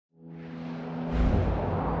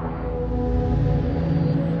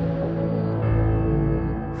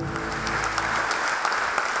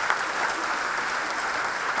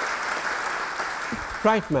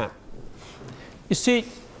Right, ma'am. You see,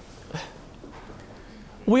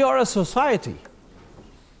 we are a society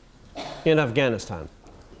in Afghanistan,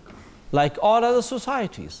 like all other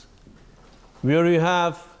societies, where you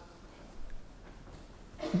have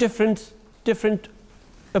different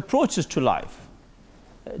approaches to life,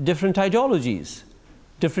 different ideologies,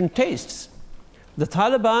 different tastes. The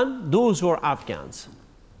Taliban, those who are Afghans,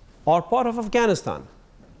 are part of Afghanistan.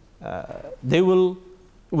 They will,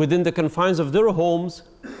 within the confines of their homes,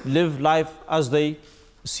 live life as they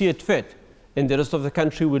see it fit, and the rest of the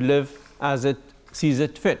country will live as it sees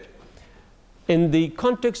it fit. In the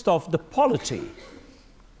context of the polity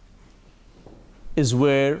is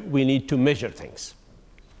where we need to measure things.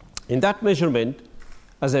 In that measurement,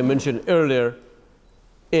 as I mentioned earlier,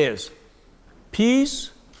 is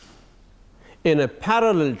peace in a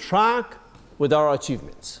parallel track with our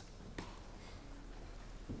achievements.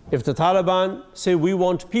 If the Taliban say we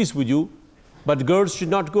want peace with you, but girls should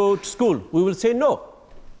not go to school, we will say no.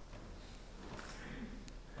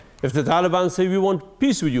 If the Taliban say we want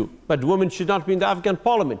peace with you, but women should not be in the Afghan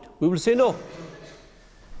parliament, we will say no.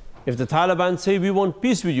 If the Taliban say we want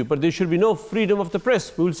peace with you, but there should be no freedom of the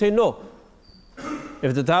press, we will say no.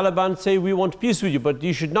 If the Taliban say we want peace with you, but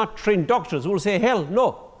you should not train doctors, we will say hell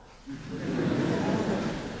no.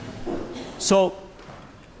 So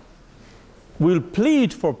we'll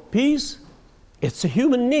plead for peace. It's a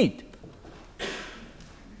human need.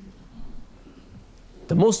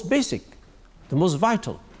 The most basic, the most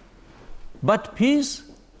vital. But peace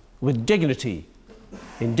with dignity.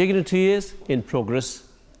 And dignity is in progress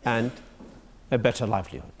and a better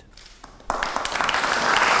livelihood.